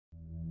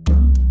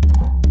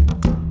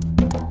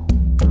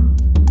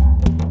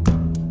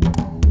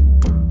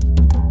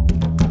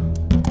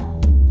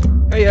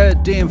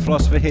DM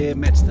Philosopher here,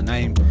 Matt's the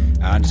name.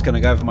 I'm just going to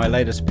go over my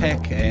latest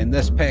pack, and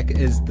this pack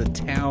is the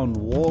Town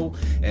Wall,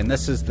 and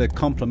this is the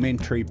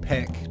complementary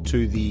pack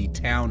to the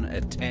Town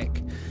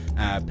Attack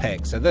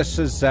pack. So this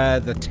is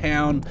the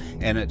town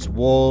and its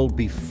wall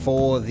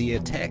before the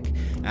attack.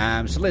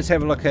 So let's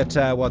have a look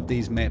at what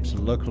these maps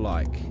look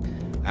like.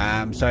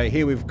 So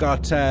here we've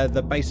got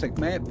the basic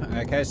map.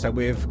 Okay, so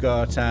we've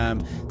got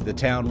the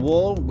town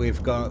wall.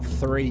 We've got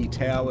 3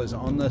 towers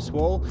on this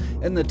wall.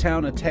 In the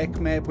town attack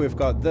map, we've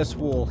got this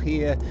wall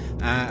here,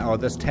 or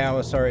this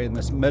tower, sorry, in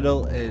this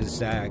middle is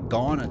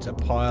gone. It's a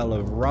pile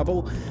of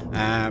rubble,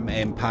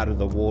 and part of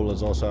the wall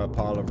is also a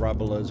pile of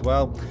rubble as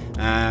well.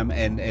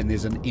 And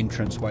there's an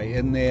entranceway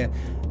in there.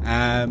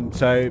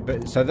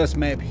 So this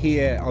map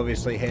here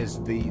obviously has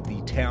the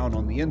town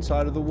on the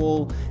inside of the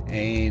wall,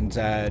 and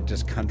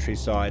just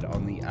countryside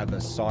on the other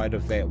side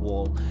of that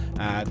wall.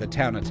 The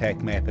town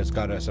attack map has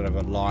got a sort of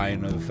a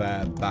line of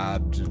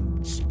barbed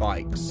and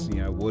spikes,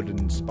 you know,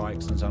 wooden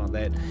spikes and something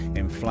like that,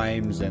 and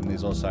flames, and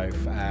there's also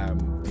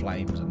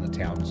flames, and the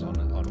town's on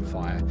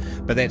fire.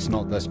 But that's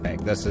not this pack.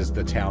 This is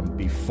the town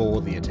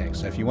before the attack.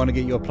 So if you want to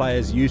get your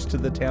players used to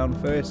the town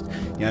first,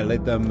 you know,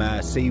 let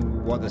them see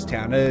what this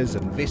town is,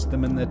 invest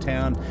them in the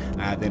town,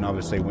 then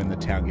obviously when the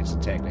town gets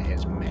attacked it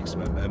has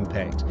maximum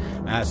impact.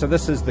 So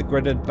this is the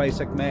gridded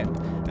basic map.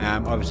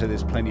 Obviously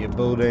there's plenty of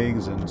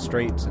buildings and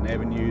streets and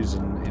avenues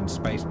and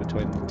space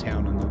between the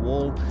town and the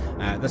wall.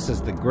 This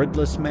is the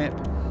gridless map.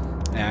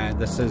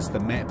 This is the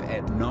map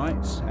at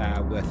night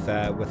with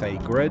a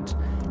grid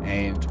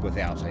and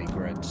without a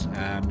grid.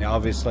 Now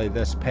obviously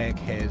this pack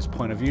has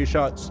point of view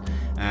shots,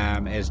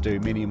 as do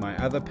many of my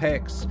other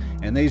packs,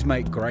 and these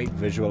make great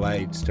visual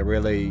aids to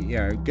really, you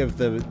know, give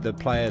the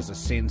players a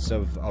sense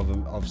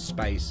of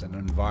space and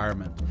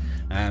environment.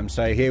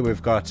 So here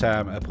we've got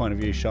a point of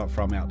view shot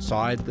from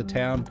outside the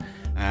town.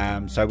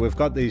 So we've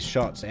got these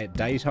shots at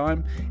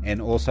daytime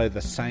and also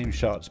the same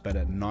shots but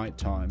at night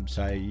time,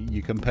 so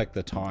you can pick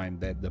the time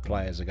that the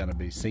players are going to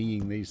be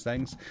seeing these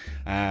things.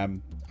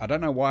 I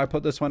don't know why I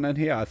put this one in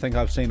here. I think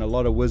I've seen a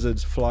lot of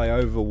wizards fly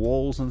over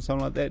walls and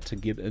something like that to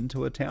get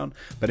into a town,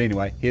 but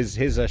anyway, here's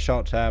a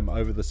shot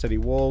over the city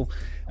wall.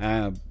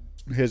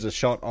 Here's a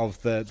shot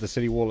of the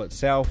city wall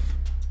itself,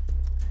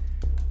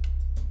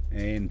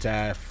 and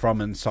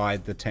from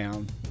inside the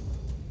town.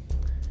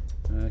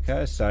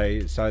 Okay,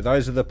 so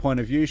those are the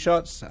point of view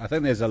shots. I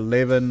think there's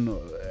 11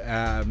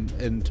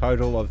 in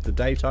total of the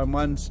daytime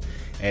ones,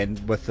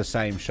 and with the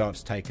same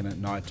shots taken at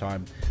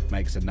nighttime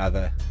makes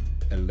another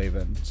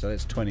 11, so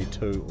that's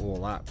 22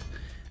 all up.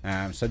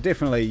 So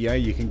definitely, you know,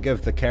 you can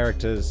give the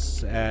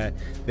characters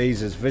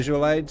these as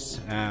visual aids.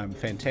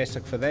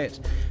 Fantastic for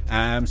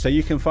that. So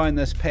you can find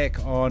this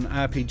pack on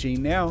RPG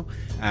Now.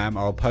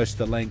 I'll post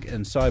the link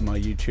inside my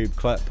YouTube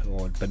clip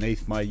or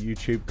beneath my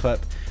YouTube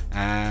clip,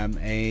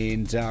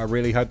 and I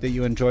really hope that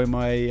you enjoy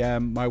my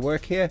my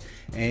work here,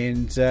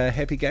 and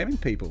happy gaming,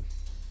 people.